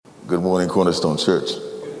Good morning, Cornerstone Church.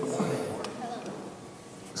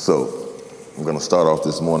 So, I'm going to start off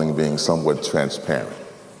this morning being somewhat transparent.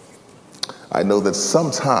 I know that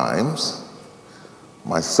sometimes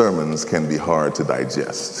my sermons can be hard to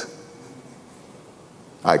digest.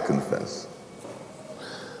 I confess.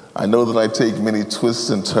 I know that I take many twists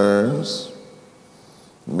and turns,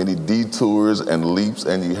 many detours and leaps,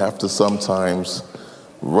 and you have to sometimes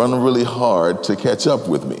run really hard to catch up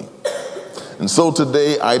with me. And so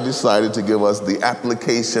today I decided to give us the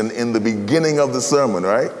application in the beginning of the sermon,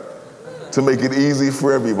 right? To make it easy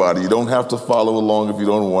for everybody. You don't have to follow along if you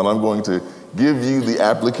don't want. I'm going to give you the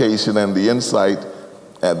application and the insight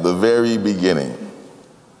at the very beginning.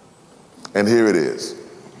 And here it is.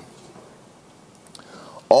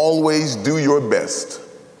 Always do your best,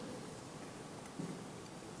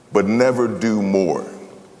 but never do more.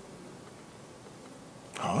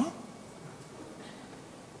 Huh?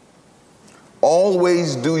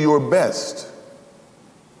 Always do your best,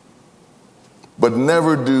 but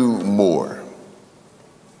never do more.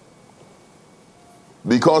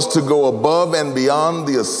 Because to go above and beyond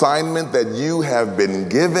the assignment that you have been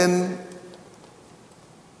given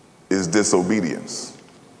is disobedience.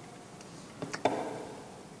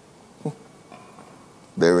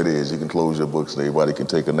 There it is. You can close your books and everybody can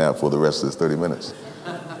take a nap for the rest of this 30 minutes.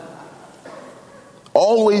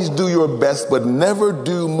 Always do your best, but never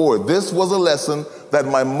do more. This was a lesson that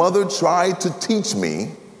my mother tried to teach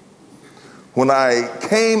me when I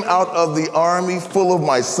came out of the army full of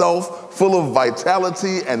myself, full of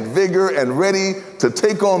vitality and vigor and ready to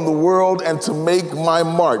take on the world and to make my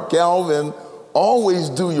mark. Calvin, always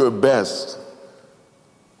do your best,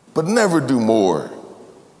 but never do more.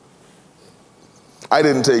 I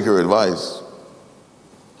didn't take her advice.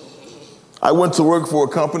 I went to work for a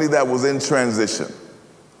company that was in transition.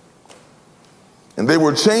 And they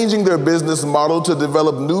were changing their business model to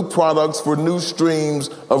develop new products for new streams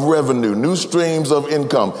of revenue, new streams of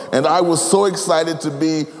income. And I was so excited to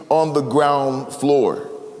be on the ground floor.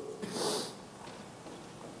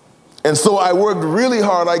 And so I worked really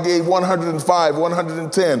hard. I gave 105,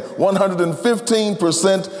 110,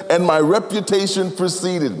 115%, and my reputation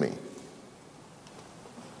preceded me.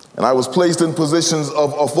 And I was placed in positions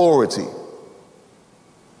of authority.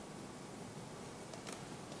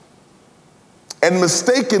 And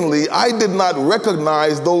mistakenly, I did not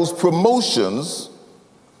recognize those promotions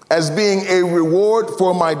as being a reward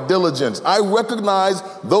for my diligence. I recognized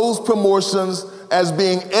those promotions as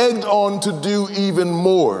being egged on to do even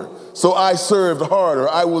more. So I served harder.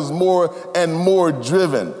 I was more and more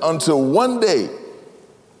driven until one day,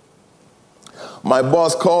 my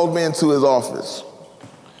boss called me into his office.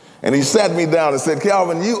 And he sat me down and said,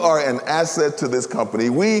 Calvin, you are an asset to this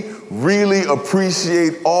company. We really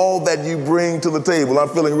appreciate all that you bring to the table. I'm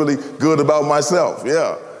feeling really good about myself.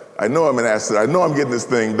 Yeah, I know I'm an asset. I know I'm getting this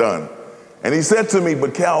thing done. And he said to me,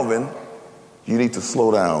 but Calvin, you need to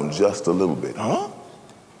slow down just a little bit. Huh?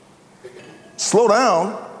 Slow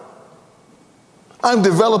down? I'm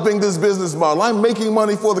developing this business model. I'm making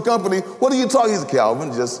money for the company. What are you talking about,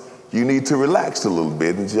 Calvin? Just, you need to relax a little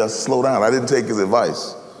bit and just slow down. I didn't take his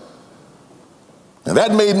advice. And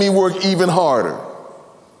that made me work even harder.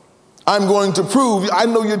 I'm going to prove, I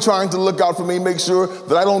know you're trying to look out for me, make sure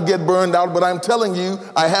that I don't get burned out, but I'm telling you,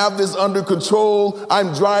 I have this under control.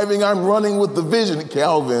 I'm driving, I'm running with the vision.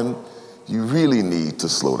 Calvin, you really need to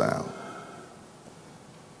slow down.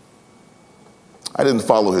 I didn't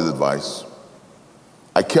follow his advice.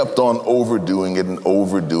 I kept on overdoing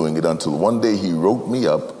it until one day he wrote me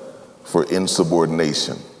up for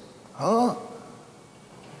insubordination. Huh?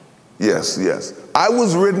 Yes. I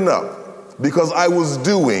was written up because I was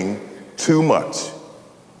doing too much.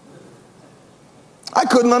 I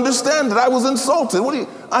couldn't understand it. I was insulted.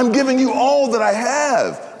 I'm giving you all that I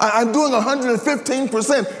have. I'm doing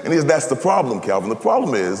 115%. And that's the problem, Calvin. The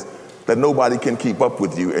problem is that nobody can keep up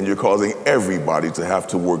with you, and you're causing everybody to have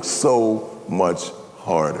to work so much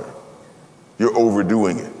harder. You're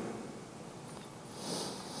overdoing it.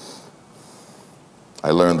 I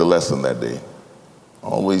learned the lesson that day.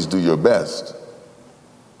 Always do your best,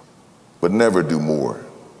 but never do more.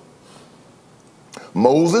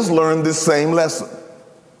 Moses learned this same lesson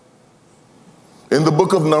in the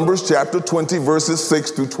book of Numbers, chapter 20, verses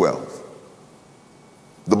 6 through 12.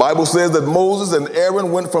 The Bible says that Moses and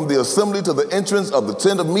Aaron went from the assembly to the entrance of the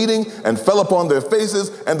tent of meeting and fell upon their faces,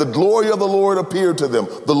 and the glory of the Lord appeared to them.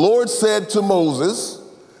 The Lord said to Moses,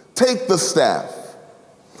 "Take the staff,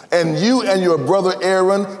 and you and your brother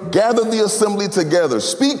Aaron gather the assembly together.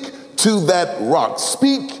 Speak to that rock.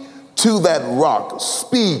 Speak to that rock.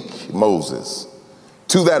 Speak, Moses,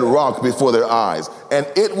 to that rock before their eyes, and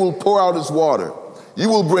it will pour out its water. You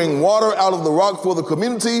will bring water out of the rock for the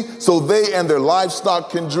community so they and their livestock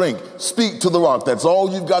can drink. Speak to the rock. That's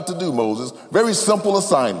all you've got to do, Moses. Very simple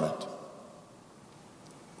assignment.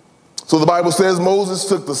 So the Bible says Moses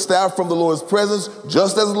took the staff from the Lord's presence,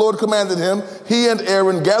 just as the Lord commanded him. He and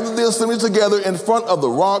Aaron gathered the assembly together in front of the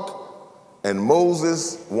rock, and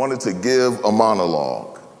Moses wanted to give a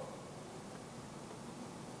monologue.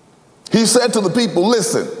 He said to the people,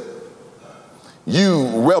 listen,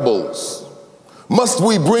 you rebels, must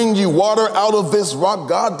we bring you water out of this rock?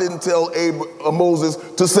 God didn't tell Moses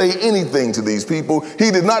to say anything to these people.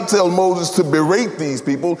 He did not tell Moses to berate these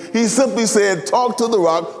people. He simply said, talk to the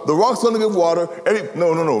rock. The rock's going to give water.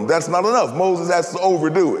 No, that's not enough. Moses has to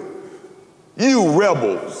overdo it. You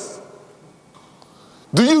rebels,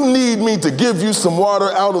 do you need me to give you some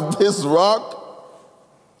water out of this rock?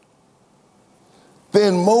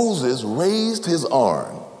 Then Moses raised his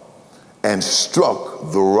arm and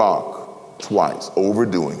struck the rock twice,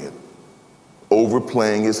 overdoing it,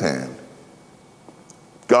 overplaying his hand.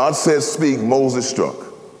 God said, speak, Moses struck.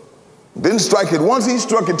 Didn't strike it once, he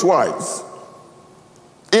struck it twice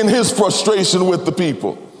in his frustration with the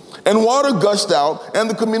people. And water gushed out, and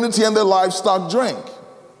the community and their livestock drank.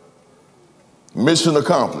 Mission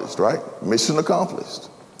accomplished, right? Mission accomplished.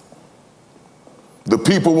 The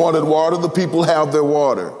people wanted water, the people have their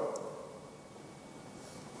water.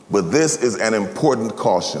 But this is an important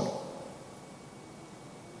caution.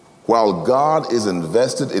 While God is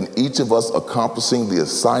invested in each of us accomplishing the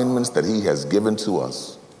assignments that he has given to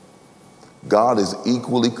us, God is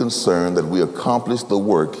equally concerned that we accomplish the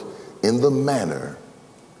work in the manner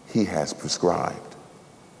he has prescribed.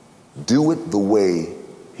 Do it the way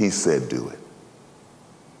he said do it.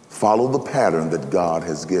 Follow the pattern that God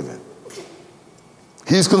has given.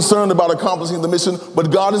 He's concerned about accomplishing the mission,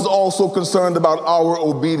 but God is also concerned about our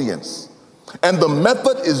obedience. And the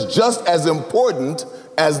method is just as important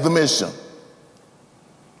as the mission.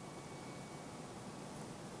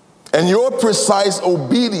 And your precise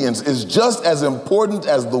obedience is just as important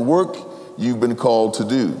as the work you've been called to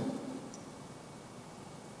do.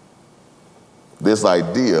 This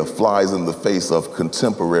idea flies in the face of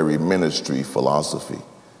contemporary ministry philosophy,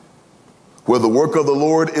 where the work of the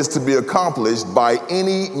Lord is to be accomplished by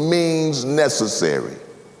any means necessary.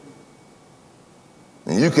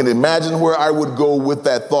 And you can imagine where I would go with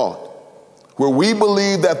that thought, where we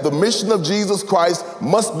believe that the mission of Jesus Christ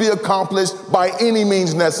must be accomplished by any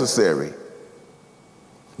means necessary.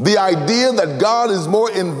 The idea that God is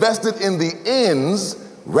more invested in the ends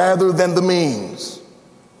rather than the means.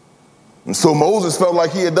 And so Moses felt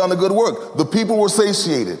like he had done a good work. The people were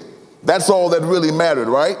satiated. That's all that really mattered,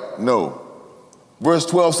 right? No. Verse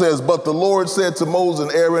 12 says, but the Lord said to Moses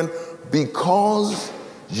and Aaron, because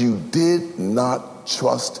you did not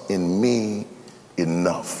trust in me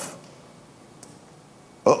enough.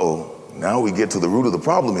 Now we get to the root of the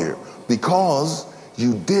problem here. Because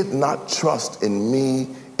you did not trust in me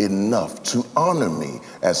enough to honor me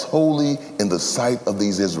as holy in the sight of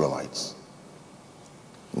these Israelites.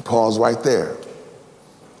 And pause right there.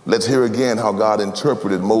 Let's hear again how God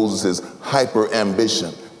interpreted Moses' hyper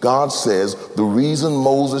ambition. God says the reason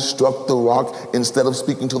Moses struck the rock instead of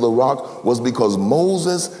speaking to the rock was because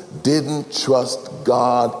Moses didn't trust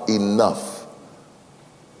God enough.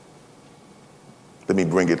 Let me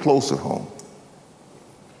bring it closer home.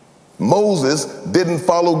 Moses didn't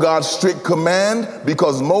follow God's strict command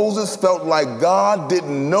because Moses felt like God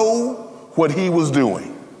didn't know what he was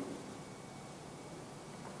doing.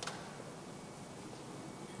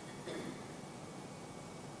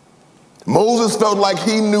 Moses felt like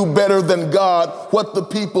he knew better than God what the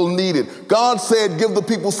people needed. God said, give the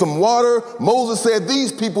people some water. Moses said,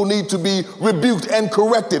 these people need to be rebuked and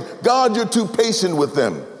corrected. God, you're too patient with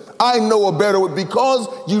them. I know a better way because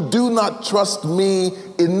you do not trust me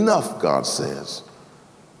enough, God says.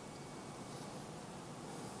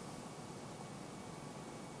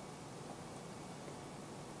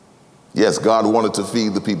 Yes, God wanted to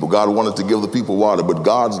feed the people. God wanted to give the people water, but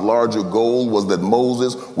God's larger goal was that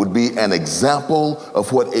Moses would be an example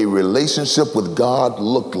of what a relationship with God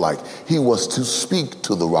looked like. He was to speak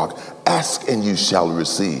to the rock, ask and you shall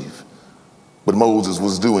receive. But Moses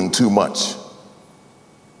was doing too much.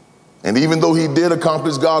 And even though he did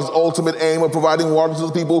accomplish God's ultimate aim of providing water to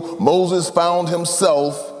the people, Moses found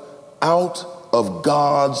himself out of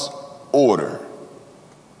God's order.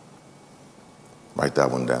 Write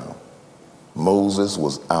that one down. Moses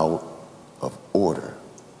was out of order.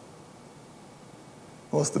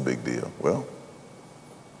 What's the big deal? Well,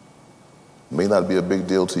 it may not be a big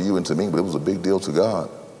deal to you and to me, but it was a big deal to God.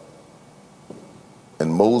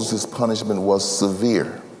 And Moses' punishment was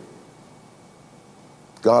severe.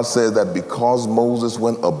 God said that because Moses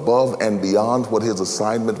went above and beyond what his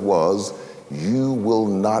assignment was, you will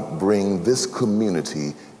not bring this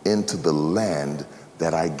community into the land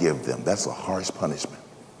that I give them. That's a harsh punishment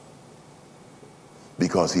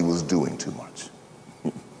because he was doing too much,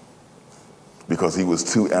 because he was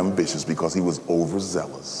too ambitious, because he was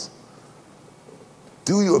overzealous.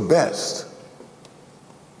 Do your best.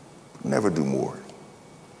 Never do more.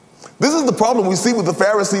 This is the problem we see with the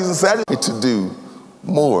Pharisees and Sadducees, to do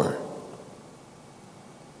more.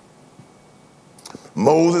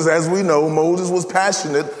 Moses, as we know, Moses was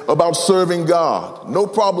passionate about serving God. No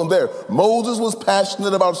problem there. Moses was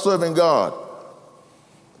passionate about serving God.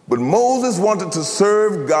 But Moses wanted to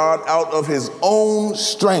serve God out of his own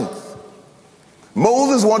strength.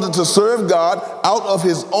 Moses wanted to serve God out of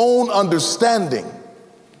his own understanding.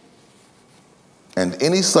 And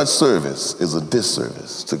any such service is a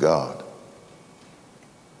disservice to God.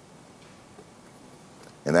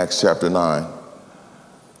 In Acts chapter 9,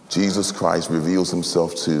 Jesus Christ reveals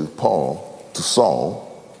himself to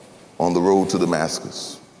Saul, on the road to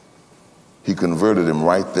Damascus. He converted him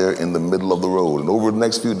right there in the middle of the road. And over the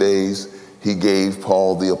next few days, he gave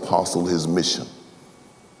Paul the apostle his mission.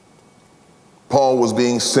 Paul was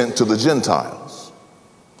being sent to the Gentiles.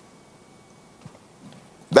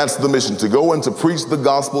 That's the mission, to go and to preach the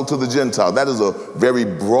gospel to the Gentiles. That is a very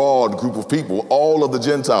broad group of people, all of the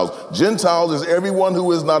Gentiles. Gentiles is everyone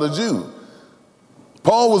who is not a Jew.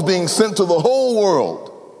 Paul was being sent to the whole world.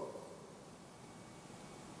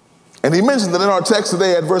 And he mentioned that in our text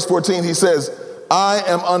today at verse 14, he says, I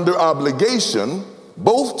am under obligation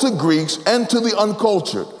both to Greeks and to the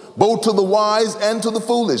uncultured, both to the wise and to the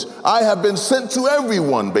foolish. I have been sent to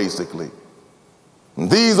everyone, basically. And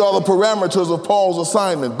these are the parameters of Paul's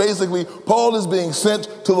assignment. Basically, Paul is being sent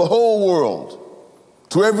to the whole world,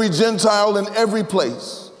 to every Gentile in every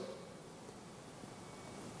place.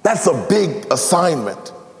 That's a big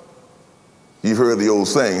assignment. You've heard the old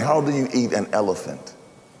saying, how do you eat an elephant?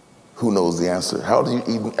 Who knows the answer? How do you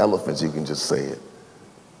eat an elephant? You can just say it.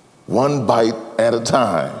 One bite at a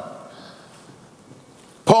time.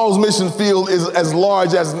 Paul's mission field is as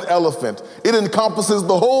large as an elephant. It encompasses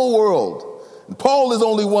the whole world. And Paul is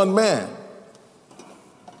only one man.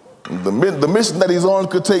 The mission that he's on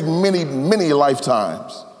could take many, many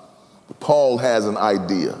lifetimes. But Paul has an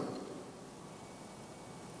idea.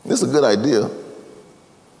 This is a good idea.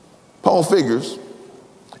 Paul figures,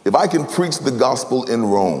 if I can preach the gospel in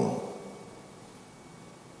Rome,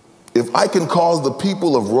 if I can cause the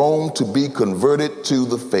people of Rome to be converted to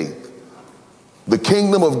the faith, the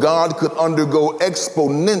kingdom of God could undergo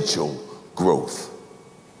exponential growth.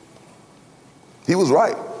 He was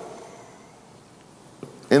right.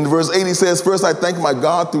 In verse 8 he says, first I thank my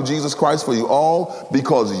God through Jesus Christ for you all,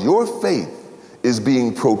 because your faith is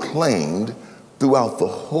being proclaimed throughout the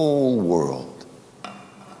whole world.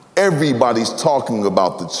 Everybody's talking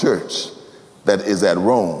about the church that is at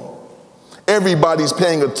Rome. Everybody's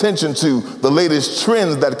paying attention to the latest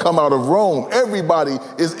trends that come out of Rome. Everybody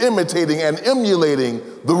is imitating and emulating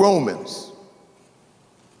the Romans.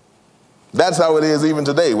 That's how it is even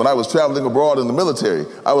today. When I was traveling abroad in the military,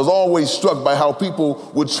 I was always struck by how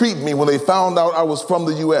people would treat me when they found out I was from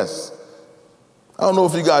the U.S. I don't know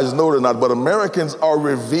if you guys know it or not, but Americans are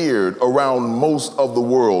revered around most of the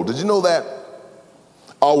world. Did you know that?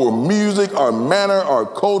 Our music, our manner, our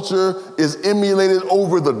culture is emulated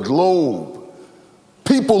over the globe.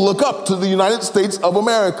 People look up to the United States of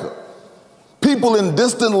America. People in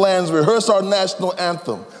distant lands rehearse our national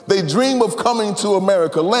anthem. They dream of coming to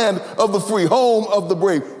America, land of the free, home of the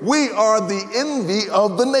brave. We are the envy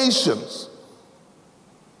of the nations.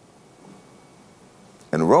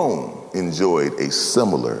 And Rome enjoyed a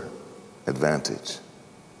similar advantage.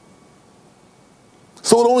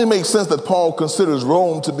 So it only makes sense that Paul considers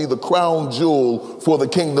Rome to be the crown jewel for the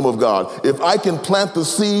kingdom of God. If I can plant the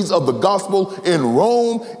seeds of the gospel in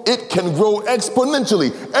Rome, it can grow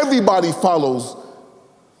exponentially. Everybody follows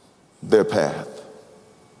their path.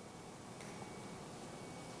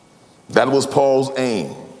 That was Paul's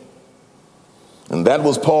aim. And that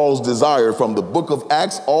was Paul's desire from the book of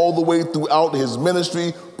Acts all the way throughout his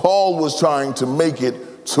ministry. Paul was trying to make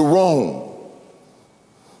it to Rome.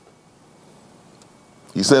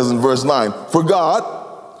 He says in verse 9, for God,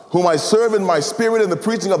 whom I serve in my spirit in the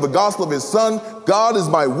preaching of the gospel of his son, God is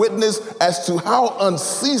my witness as to how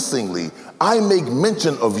unceasingly I make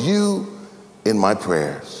mention of you in my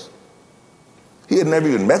prayers. He had never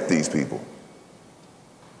even met these people.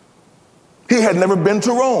 He had never been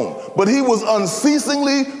to Rome, but he was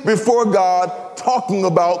unceasingly before God talking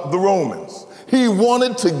about the Romans. He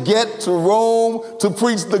wanted to get to Rome to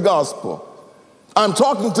preach the gospel. I'm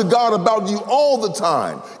talking to God about you all the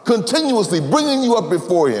time, continuously bringing you up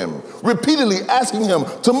before him, repeatedly asking him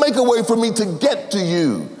to make a way for me to get to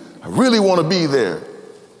you. I really want to be there.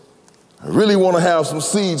 I really want to have some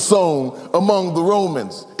seed sown among the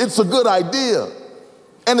Romans. It's a good idea,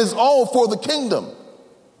 and it's all for the kingdom.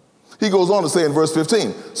 He goes on to say in verse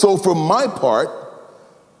 15, so for my part,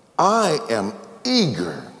 I am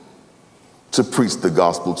eager to preach the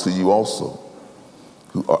gospel to you also.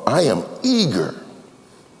 I am eager.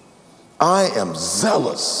 I am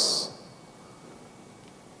zealous.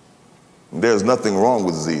 There's nothing wrong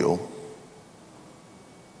with zeal.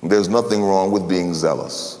 There's nothing wrong with being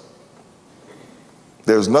zealous.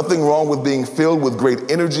 There's nothing wrong with being filled with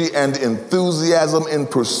great energy and enthusiasm in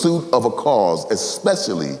pursuit of a cause,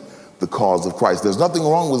 especially the cause of Christ. There's nothing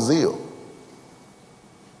wrong with zeal.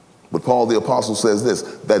 But Paul the Apostle says this,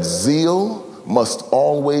 that zeal must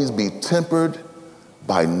always be tempered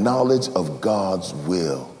by knowledge of God's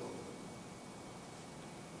will.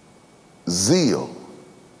 Zeal,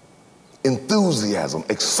 enthusiasm,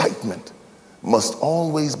 excitement must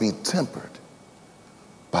always be tempered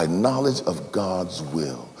by knowledge of God's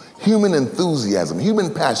will. Human enthusiasm,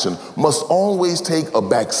 human passion must always take a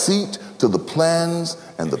back seat to the plans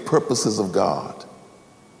and the purposes of God.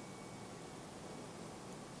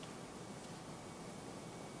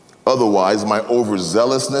 Otherwise, my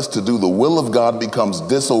overzealousness to do the will of God becomes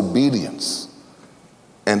disobedience,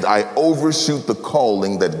 and I overshoot the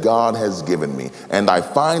calling that God has given me, and I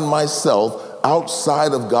find myself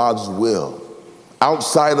outside of God's will,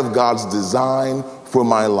 outside of God's design for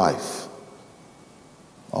my life.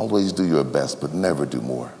 Always do your best, but never do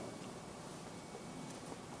more.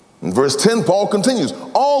 In verse 10, Paul continues,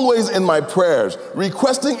 always in my prayers,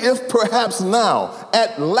 requesting if perhaps now,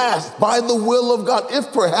 at last, by the will of God,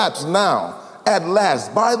 if perhaps now, at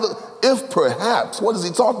last, if perhaps, what is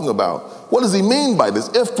he talking about? What does he mean by this?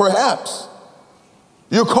 If perhaps.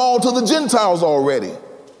 You're called to the Gentiles already.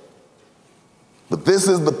 But this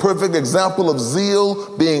is the perfect example of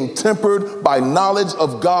zeal being tempered by knowledge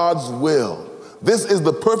of God's will. This is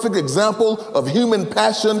the perfect example of human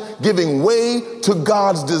passion giving way to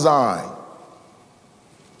God's design.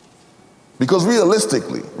 Because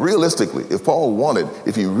realistically,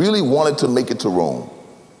 if he really wanted to make it to Rome,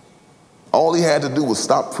 all he had to do was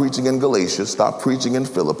stop preaching in Galatia, stop preaching in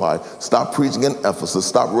Philippi, stop preaching in Ephesus,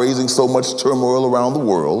 stop raising so much turmoil around the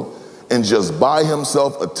world, and just buy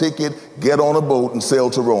himself a ticket, get on a boat, and sail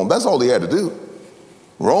to Rome. That's all he had to do.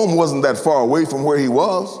 Rome wasn't that far away from where he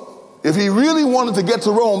was. If he really wanted to get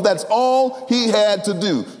to Rome, that's all he had to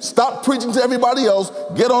do. Stop preaching to everybody else,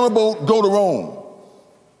 get on a boat, go to Rome.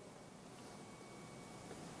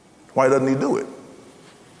 Why doesn't he do it?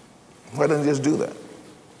 Why doesn't he just do that?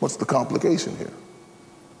 What's the complication here?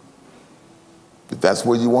 If that's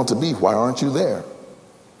where you want to be, why aren't you there?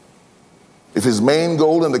 If his main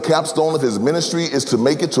goal and the capstone of his ministry is to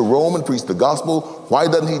make it to Rome and preach the gospel, why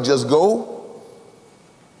doesn't he just go?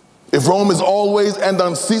 If Rome is always and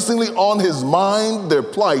unceasingly on his mind, their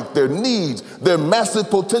plight, their needs, their massive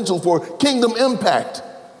potential for kingdom impact,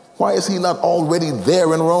 why is he not already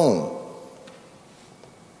there in Rome?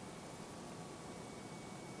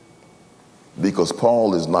 Because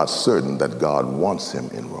Paul is not certain that God wants him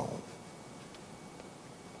in Rome.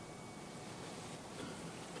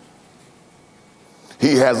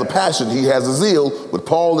 He has a passion, he has a zeal, but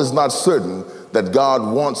Paul is not certain that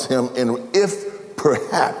God wants him in, if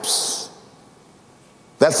perhaps.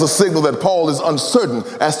 That's a signal that Paul is uncertain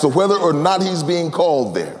as to whether or not he's being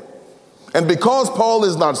called there. And because Paul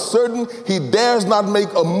is not certain, he dares not make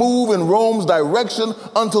a move in Rome's direction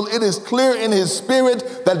until it is clear in his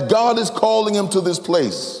spirit that God is calling him to this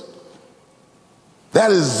place.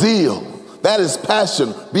 That is zeal. That is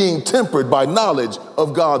passion being tempered by knowledge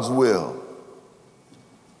of God's will.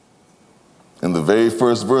 In the very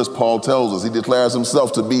first verse, Paul tells us he declares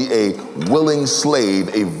himself to be a willing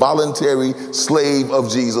slave, a voluntary slave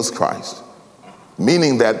of Jesus Christ.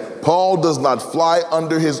 Meaning that Paul does not fly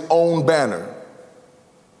under his own banner.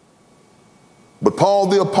 But Paul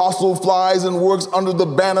the apostle flies and works under the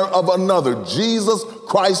banner of another, Jesus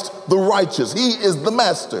Christ the righteous. He is the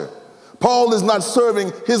master. Paul is not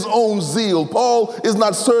serving his own zeal. Paul is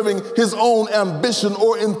not serving his own ambition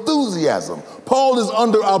or enthusiasm. Paul is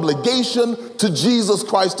under obligation to Jesus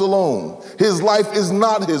Christ alone. His life is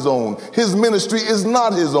not his own. His ministry is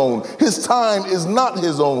not his own. His time is not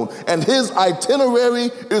his own. And his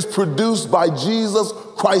itinerary is produced by Jesus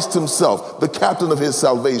Christ himself, the captain of his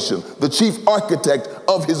salvation, the chief architect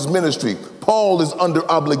of his ministry. Paul is under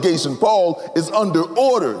obligation. Paul is under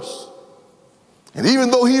orders. And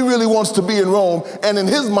even though he really wants to be in Rome, and in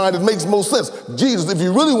his mind it makes most sense, Jesus, if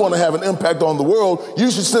you really want to have an impact on the world,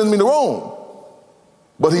 you should send me to Rome.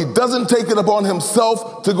 But he doesn't take it upon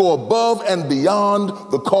himself to go above and beyond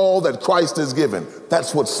the call that Christ has given.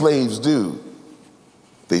 That's what slaves do.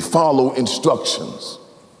 They follow instructions.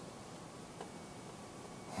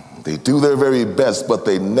 They do their very best, but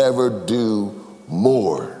they never do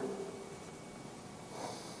more.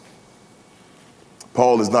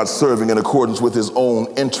 Paul is not serving in accordance with his own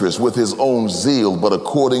interests, with his own zeal, but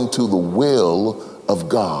according to the will of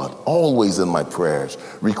God. Always in my prayers,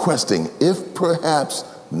 requesting, if perhaps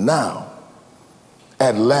now,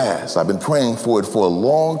 at last, I've been praying for it for a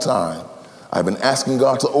long time. I've been asking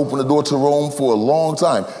God to open the door to Rome for a long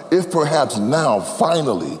time. If perhaps now,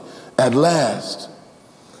 finally, at last,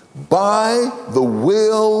 by the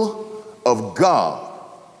will of God.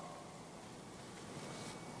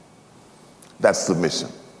 That's submission.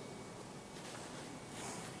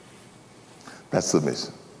 That's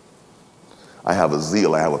submission. I have a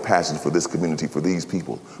zeal, I have a passion for this community, for these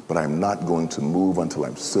people, but I'm not going to move until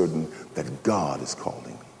I'm certain that God is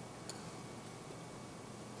calling me.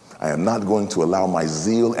 I am not going to allow my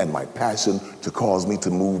zeal and my passion to cause me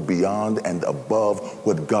to move beyond and above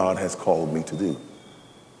what God has called me to do.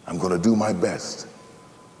 I'm going to do my best.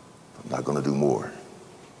 I'm not going to do more.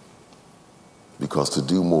 Because to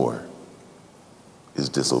do more is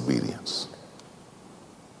disobedience.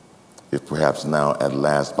 If perhaps now, at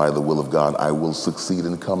last, by the will of God, I will succeed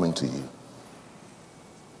in coming to you.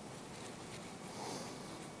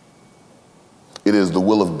 It is the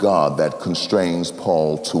will of God that constrains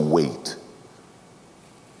Paul to wait.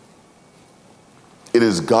 It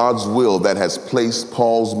is God's will that has placed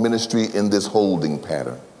Paul's ministry in this holding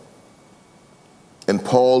pattern. And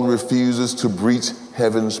Paul refuses to breach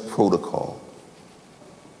heaven's protocol.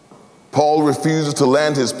 Paul refuses to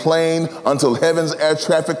land his plane until heaven's air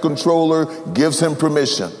traffic controller gives him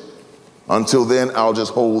permission. Until then, I'll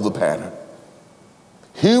just hold the pattern.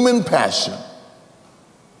 Human passion,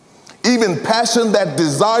 even passion that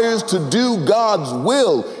desires to do God's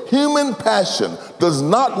will, human passion does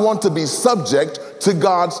not want to be subject to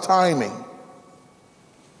God's timing.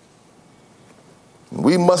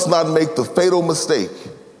 We must not make the fatal mistake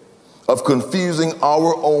of confusing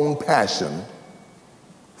our own passion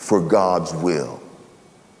for God's will.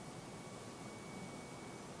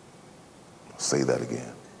 I'll say that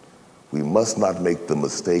again. We must not make the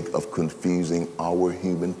mistake of confusing our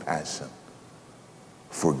human passion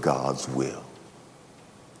for God's will.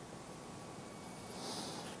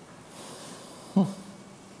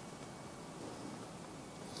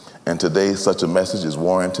 And today, such a message is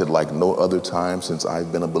warranted like no other time since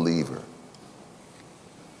I've been a believer.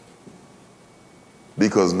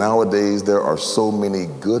 Because nowadays there are so many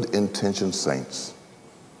good-intentioned saints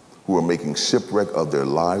who are making shipwreck of their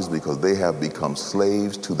lives because they have become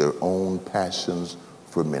slaves to their own passions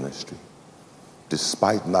for ministry,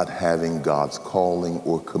 despite not having God's calling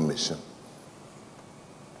or commission.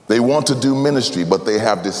 They want to do ministry, but they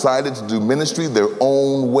have decided to do ministry their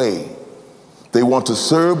own way. They want to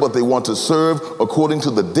serve, but they want to serve according to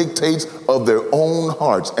the dictates of their own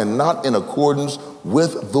hearts and not in accordance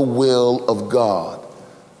with the will of God.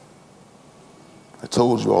 I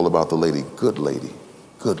told you all about the lady, good lady,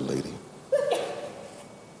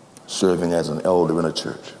 serving as an elder in a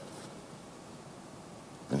church.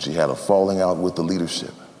 And she had a falling out with the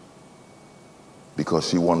leadership because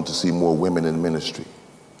she wanted to see more women in ministry.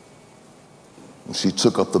 And she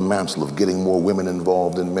took up the mantle of getting more women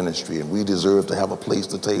involved in ministry, and we deserve to have a place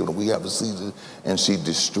at the table, and we have a seat, and she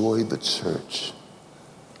destroyed the church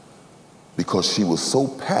because she was so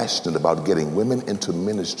passionate about getting women into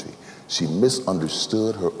ministry. She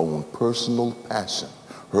misunderstood her own personal passion,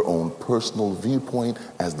 her own personal viewpoint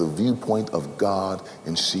as the viewpoint of God,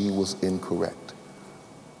 and she was incorrect.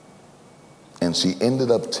 And she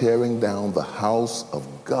ended up tearing down the house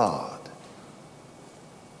of God.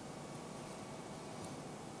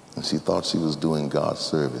 And she thought she was doing God's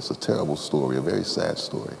service. A terrible story, a very sad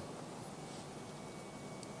story.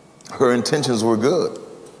 Her intentions were good.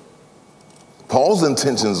 Paul's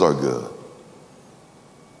intentions are good.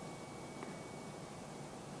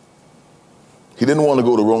 He didn't want to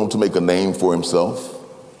go to Rome to make a name for himself.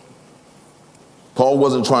 Paul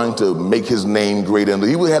wasn't trying to make his name great. He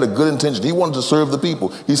had a good intention. He wanted to serve the people.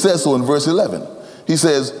 He says so in verse 11. He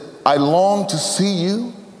says, I long to see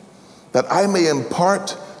you that I may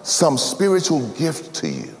impart some spiritual gift to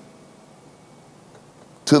you,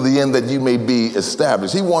 to the end that you may be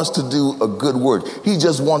established. He wants to do a good work. He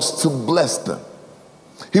just wants to bless them.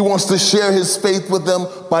 He wants to share his faith with them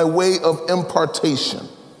by way of impartation.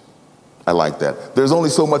 I like that. There's only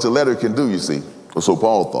so much a letter can do, you see. Or so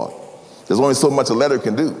Paul thought. There's only so much a letter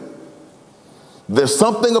can do. There's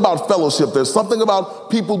something about fellowship. There's something about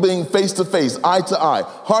people being face to face, eye to eye,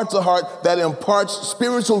 heart to heart that imparts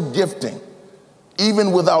spiritual gifting,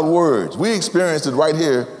 even without words. We experienced it right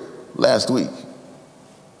here last week.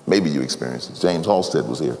 Maybe you experienced it. James Halstead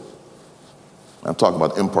was here. I'm talking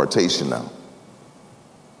about impartation now.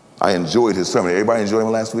 I enjoyed his sermon. Everybody enjoyed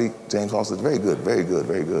him last week? James Halstead, very good, very good,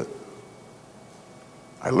 very good.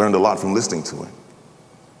 I learned a lot from listening to him.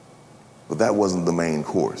 But that wasn't the main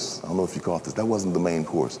course. I don't know if you caught this. That wasn't the main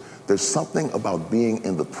course. There's something about being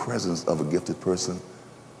in the presence of a gifted person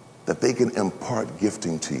that they can impart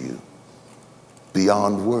gifting to you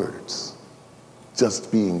beyond words.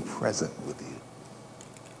 Just being present with you.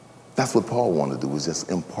 That's what Paul wanted to do, was just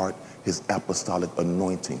impart his apostolic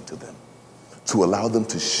anointing to them, to allow them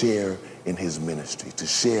to share in his ministry, to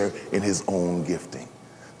share in his own gifting.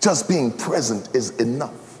 Just being present is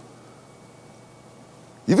enough.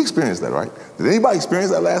 You've experienced that, right? Did anybody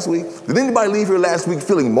experience that last week? Did anybody leave here last week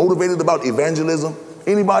feeling motivated about evangelism?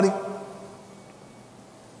 Anybody?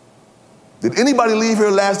 Did anybody leave here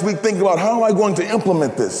last week thinking about, how am I going to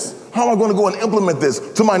implement this? How am I going to go and implement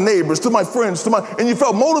this to my neighbors, to my friends, and you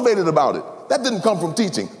felt motivated about it? That didn't come from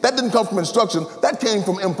teaching. That didn't come from instruction. That came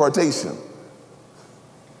from impartation.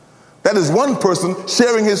 That is one person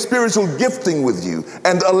sharing his spiritual gifting with you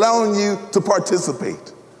and allowing you to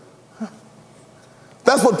participate.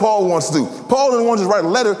 That's what Paul wants to do. Paul didn't want to write a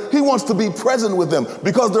letter. He wants to be present with them,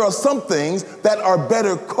 because there are some things that are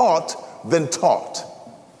better caught than taught.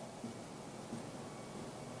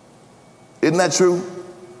 Isn't that true?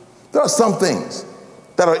 There are some things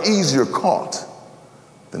that are easier caught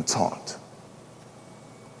than taught.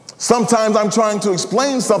 Sometimes I'm trying to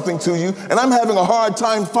explain something to you and I'm having a hard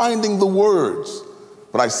time finding the words.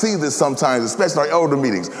 But I see this sometimes, especially in our elder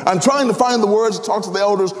meetings. I'm trying to find the words to talk to the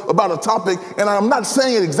elders about a topic, and I'm not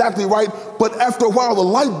saying it exactly right, but after a while the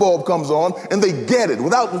light bulb comes on and they get it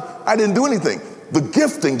I didn't do anything. The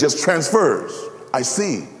gifting just transfers. I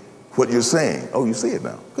see what you're saying. Oh, you see it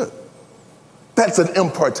now. Good. That's an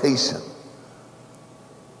impartation.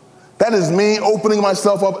 That is me opening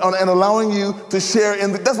myself up and allowing you to share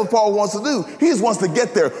in that's what Paul wants to do. He just wants to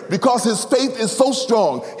get there because his faith is so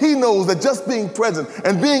strong. He knows that just being present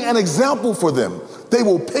and being an example for them, they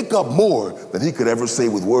will pick up more than he could ever say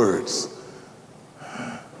with words.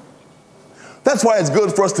 That's why it's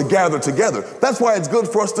good for us to gather together. That's why it's good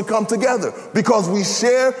for us to come together, because we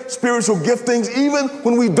share spiritual giftings even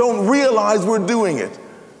when we don't realize we're doing it.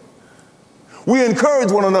 We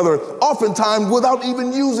encourage one another, oftentimes without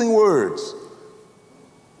even using words.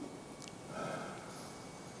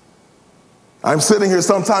 I'm sitting here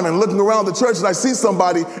sometime and looking around the church and I see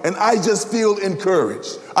somebody and I just feel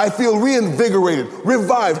encouraged. I feel reinvigorated,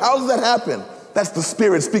 revived. How does that happen? That's the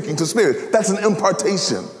Spirit speaking to Spirit. That's an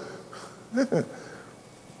impartation.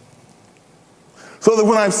 So that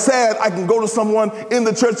when I'm sad, I can go to someone in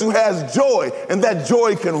the church who has joy, and that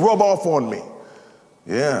joy can rub off on me.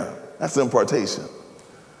 Yeah. That's impartation.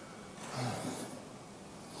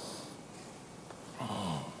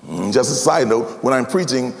 Just a side note, when I'm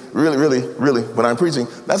preaching, really, when I'm preaching,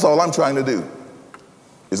 that's all I'm trying to do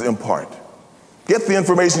is impart. Get the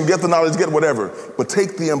information, get the knowledge, get whatever, but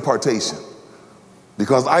take the impartation.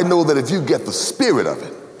 Because I know that if you get the spirit of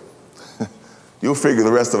it, you'll figure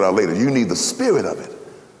the rest of it out later. You need the spirit of it.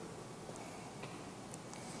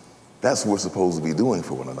 That's what we're supposed to be doing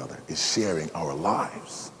for one another, is sharing our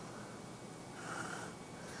lives.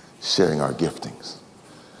 Sharing our giftings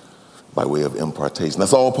by way of impartation.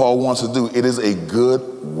 That's all Paul wants to do. It is a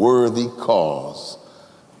good, worthy cause.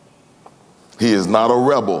 He is not a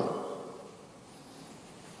rebel.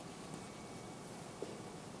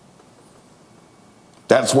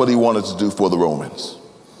 That's what he wanted to do for the Romans.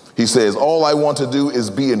 He says, all I want to do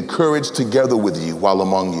is be encouraged together with you while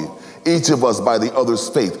among you. Each of us by the other's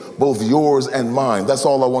faith, both yours and mine. That's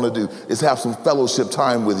all I want to do, is have some fellowship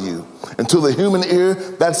time with you. And to the human ear,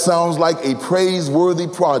 that sounds like a praiseworthy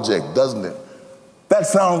project, doesn't it? That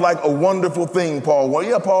sounds like a wonderful thing, Paul. Well,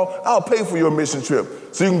 yeah, Paul, I'll pay for your mission trip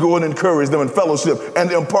so you can go and encourage them in fellowship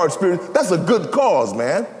and impart spirit. That's a good cause,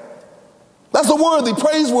 man. That's a worthy,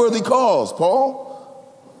 praiseworthy cause, Paul.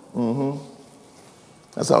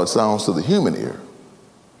 That's how it sounds to the human ear.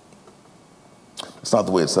 It's not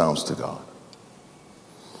the way it sounds to God.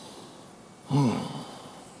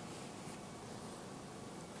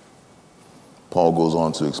 Paul goes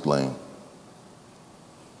on to explain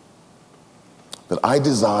that I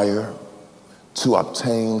desire to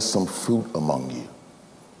obtain some fruit among you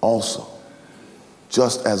also,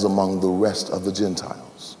 just as among the rest of the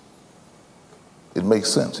Gentiles. It makes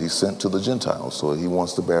sense. He's sent to the Gentiles, so he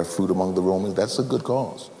wants to bear fruit among the Romans. That's a good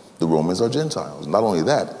cause. The Romans are Gentiles. Not only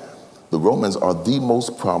that, the Romans are the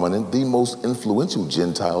most prominent, the most influential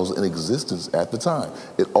Gentiles in existence at the time.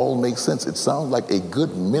 It all makes sense. It sounds like a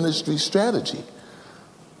good ministry strategy.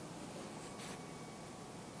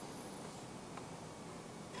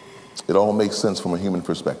 It all makes sense from a human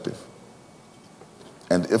perspective.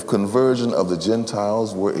 And if conversion of the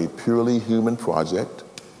Gentiles were a purely human project,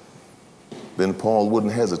 then Paul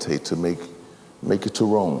wouldn't hesitate to make it to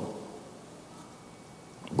Rome.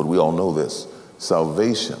 But we all know this.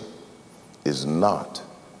 Salvation is not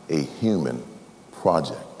a human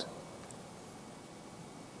project.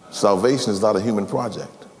 Salvation is not a human project.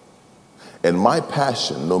 And my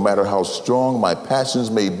passion, no matter how strong my passions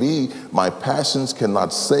may be, my passions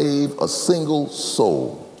cannot save a single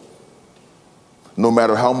soul. No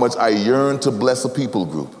matter how much I yearn to bless a people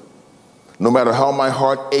group, no matter how my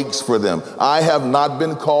heart aches for them, I have not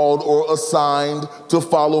been called or assigned to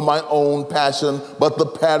follow my own passion, but the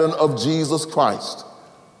pattern of Jesus Christ.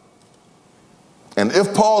 And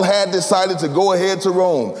if Paul had decided to go ahead to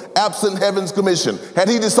Rome, absent heaven's commission, had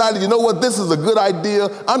he decided, you know what, this is a good idea,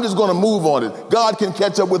 I'm just going to move on it. God can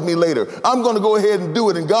catch up with me later. I'm going to go ahead and do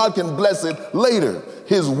it, and God can bless it later.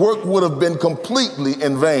 His work would have been completely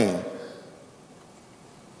in vain.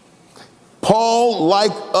 Paul,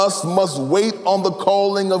 like us, must wait on the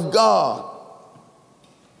calling of God.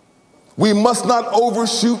 We must not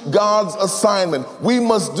overshoot God's assignment. We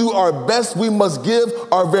must do our best. We must give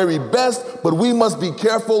our very best, but we must be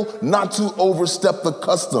careful not to overstep the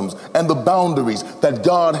customs and the boundaries that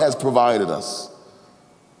God has provided us.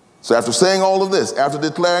 So after saying all of this, after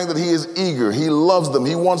declaring that he is eager, he loves them,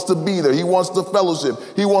 he wants to be there, he wants to fellowship,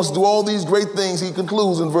 he wants to do all these great things, he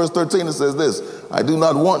concludes in verse 13 and says this: I do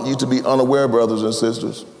not want you to be unaware, brothers and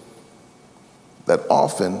sisters, that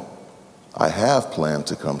often I have planned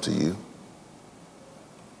to come to you,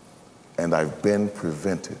 and I've been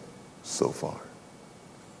prevented so far.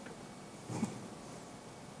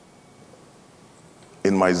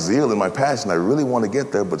 In my zeal, in my passion, I really want to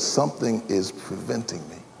get there, but something is preventing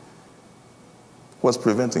me. What's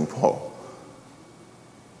preventing Paul?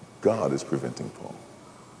 God is preventing Paul.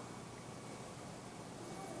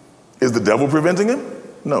 Is the devil preventing him?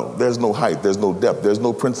 No, there's no height, there's no depth, there's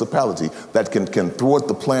no principality that can thwart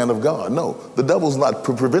the plan of God. No, the devil's not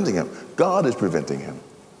preventing him. God is preventing him.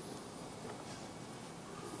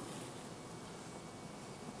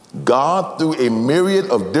 God, through a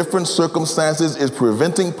myriad of different circumstances, is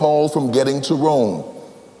preventing Paul from getting to Rome.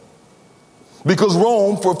 Because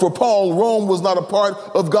Rome, for Paul, Rome was not a part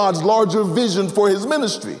of God's larger vision for his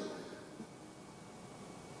ministry.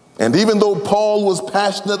 And even though Paul was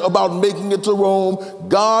passionate about making it to Rome,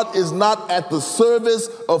 God is not at the service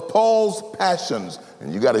of Paul's passions.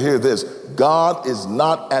 And you got to hear this: God is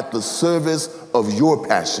not at the service of your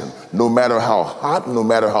passion. No matter how hot, no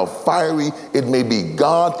matter how fiery it may be,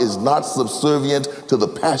 God is not subservient to the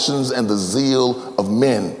passions and the zeal of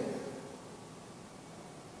men.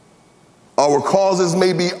 Our causes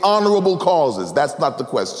may be honorable causes. That's not the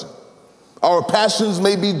question. Our passions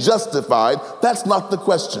may be justified. That's not the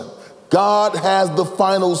question. God has the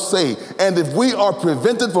final say. And if we are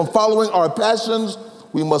prevented from following our passions,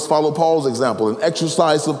 we must follow Paul's example and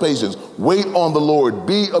exercise some patience. Wait on the Lord,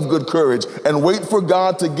 be of good courage, and wait for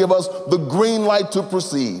God to give us the green light to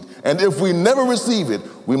proceed. And if we never receive it,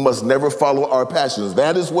 we must never follow our passions.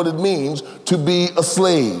 That is what it means to be a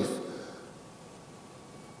slave.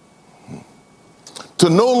 To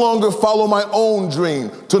no longer follow my own dream,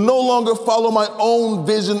 to no longer follow my own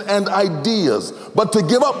vision and ideas, but to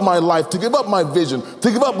give up my life, to give up my vision, to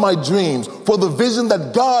give up my dreams for the vision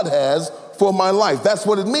that God has for my life. That's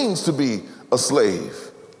what it means to be a slave.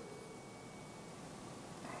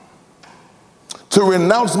 To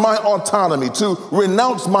renounce my autonomy, to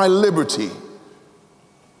renounce my liberty,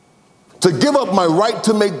 to give up my right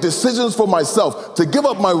to make decisions for myself, to give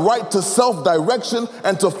up my right to self-direction,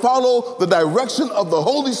 and to follow the direction of the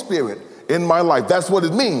Holy Spirit in my life. That's what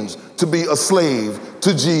it means to be a slave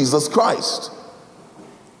to Jesus Christ.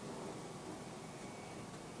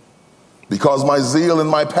 Because my zeal and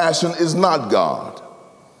my passion is not God.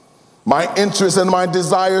 My interests and my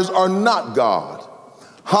desires are not God.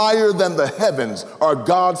 Higher than the heavens are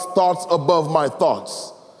God's thoughts above my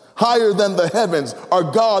thoughts. Higher than the heavens are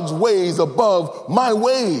God's ways above my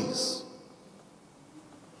ways.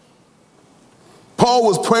 Paul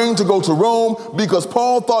was praying to go to Rome because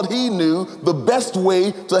Paul thought he knew the best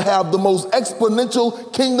way to have the most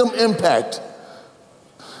exponential kingdom impact.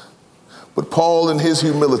 But Paul, in his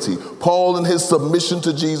humility, Paul, in his submission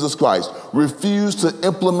to Jesus Christ, refused to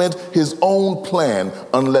implement his own plan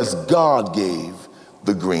unless God gave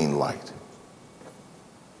the green light.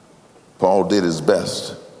 Paul did his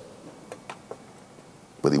best,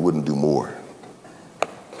 but he wouldn't do more.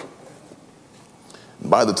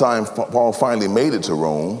 By the time Paul finally made it to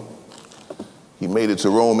Rome, he made it to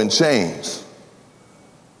Rome in chains.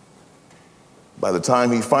 By the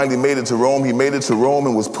time he finally made it to Rome, he made it to Rome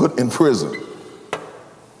and was put in prison.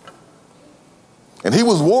 And he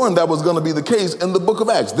was warned that was going to be the case in the book of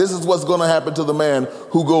Acts. This is what's going to happen to the man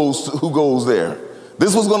who goes there.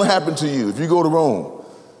 This was going to happen to you if you go to Rome.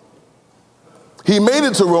 He made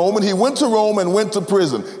it to Rome, and he went to Rome and went to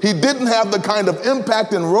prison. He didn't have the kind of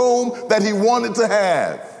impact in Rome that he wanted to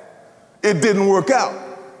have. It didn't work out.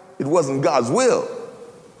 It wasn't God's will.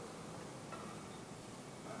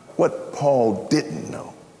 What Paul didn't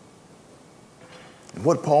know, and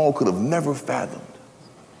what Paul could have never fathomed,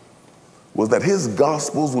 was that his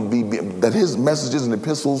gospels would be, that his messages and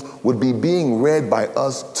epistles would be being read by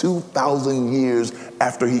us 2,000 years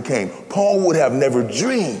after he came. Paul would have never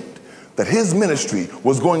dreamed that his ministry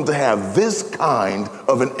was going to have this kind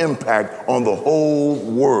of an impact on the whole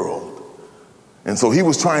world. And so he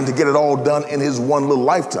was trying to get it all done in his one little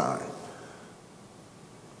lifetime.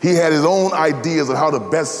 He had his own ideas of how to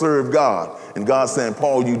best serve God. And God's saying,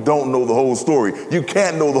 Paul, you don't know the whole story. You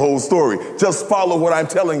can't know the whole story. Just follow what I'm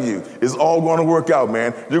telling you. It's all going to work out,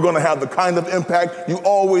 man. You're going to have the kind of impact you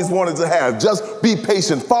always wanted to have. Just be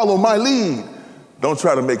patient. Follow my lead. Don't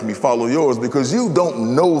try to make me follow yours because you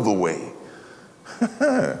don't know the way.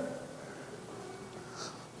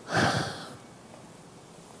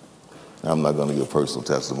 I'm not going to give personal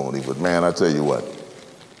testimony, but man, I tell you what.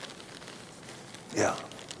 Yeah.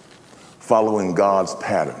 Following God's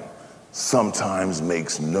pattern sometimes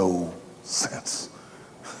makes no sense.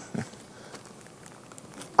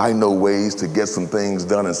 I know ways to get some things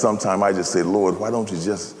done, and sometimes I just say, Lord, why don't you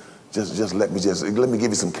just let me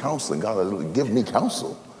give you some counseling. God, give me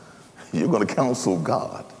counsel. You're going to counsel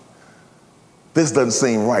God. This doesn't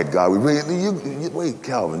seem right, God. Wait,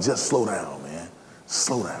 Calvin, just slow down, man.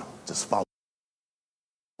 Slow down. Just follow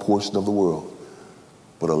a portion of the world.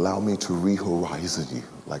 But allow me to re-horizon you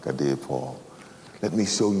like I did Paul. Let me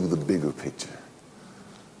show you the bigger picture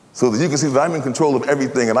so that you can see that I'm in control of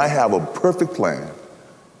everything and I have a perfect plan.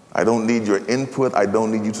 I don't need your input. I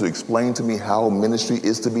don't need you to explain to me how ministry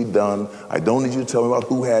is to be done. I don't need you to tell me about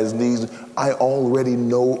who has needs. I already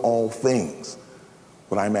know all things.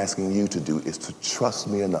 What I'm asking you to do is to trust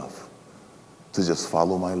me enough to just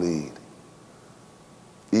follow my lead.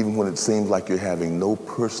 Even when it seems like you're having no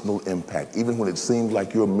personal impact, even when it seems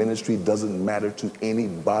like your ministry doesn't matter to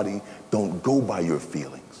anybody, don't go by your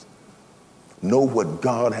feelings. Know what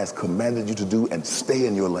God has commanded you to do and stay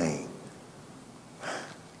in your lane.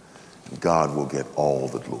 God will get all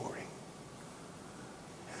the glory.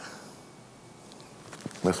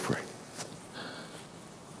 Let's pray.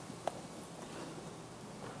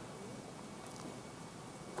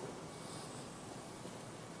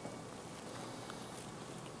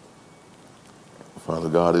 Father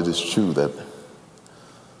God, it is true that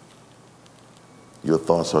your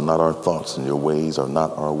thoughts are not our thoughts and your ways are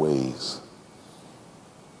not our ways.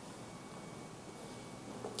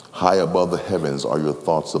 High above the heavens are your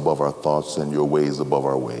thoughts above our thoughts and your ways above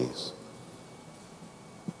our ways.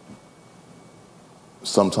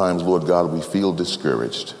 Sometimes, Lord God, we feel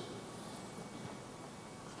discouraged.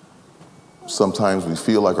 Sometimes we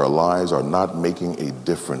feel like our lives are not making a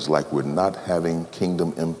difference, like we're not having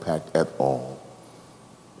kingdom impact at all.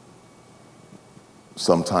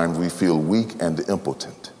 Sometimes we feel weak and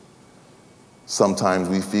impotent. Sometimes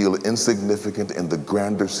we feel insignificant in the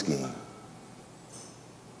grander scheme.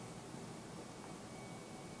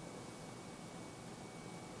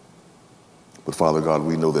 But Father God,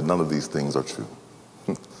 we know that none of these things are true.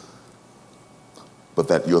 But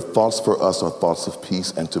that your thoughts for us are thoughts of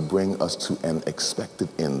peace and to bring us to an expected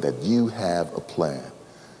end, that you have a plan,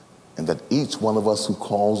 and that each one of us who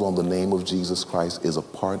calls on the name of Jesus Christ is a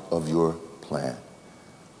part of your plan.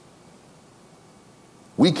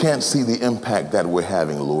 We can't see the impact that we're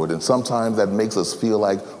having, Lord, and sometimes that makes us feel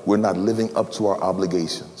like we're not living up to our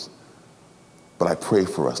obligations. But I pray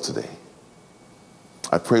for us today.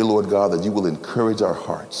 I pray, Lord God, that you will encourage our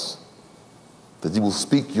hearts, that you will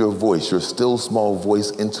speak your voice, your still small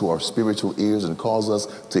voice, into our spiritual ears and cause us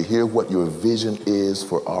to hear what your vision is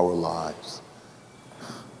for our lives.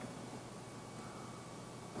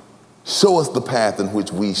 Show us the path in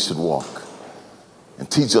which we should walk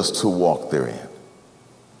and teach us to walk therein.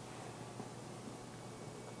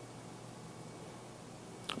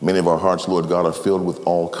 Many of our hearts, Lord God, are filled with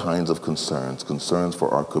all kinds of concerns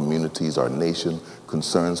for our communities, our nation,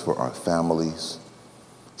 concerns for our families.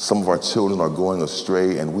 Some of our children are going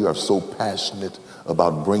astray, and we are so passionate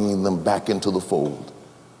about bringing them back into the fold.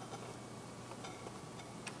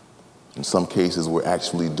 In some cases, we're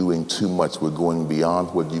actually doing too much. We're going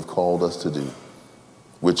beyond what you've called us to do.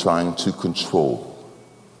 We're trying to control.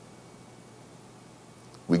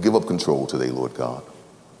 We give up control today, Lord God.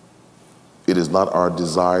 It is not our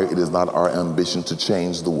desire, it is not our ambition to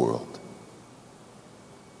change the world.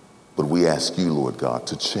 But we ask you, Lord God,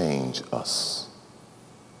 to change us,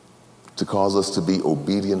 to cause us to be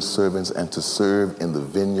obedient servants and to serve in the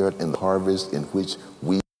vineyard, in the harvest in which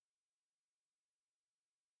we,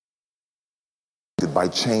 by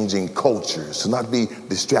changing cultures, to not be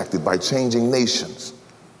distracted by changing nations,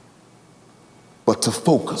 but to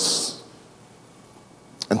focus.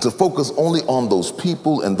 And to focus only on those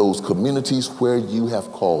people and those communities where you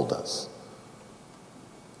have called us.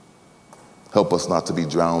 Help us not to be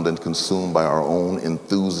drowned and consumed by our own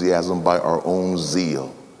enthusiasm, by our own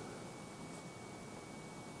zeal.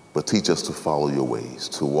 But teach us to follow your ways,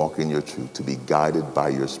 to walk in your truth, to be guided by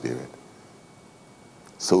your Spirit,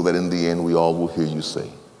 so that in the end we all will hear you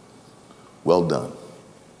say, "Well done,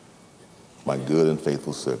 my good and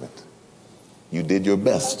faithful servant. You did your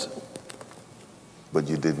best, but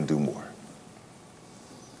you didn't do more."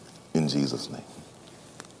 In Jesus' name,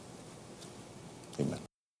 amen.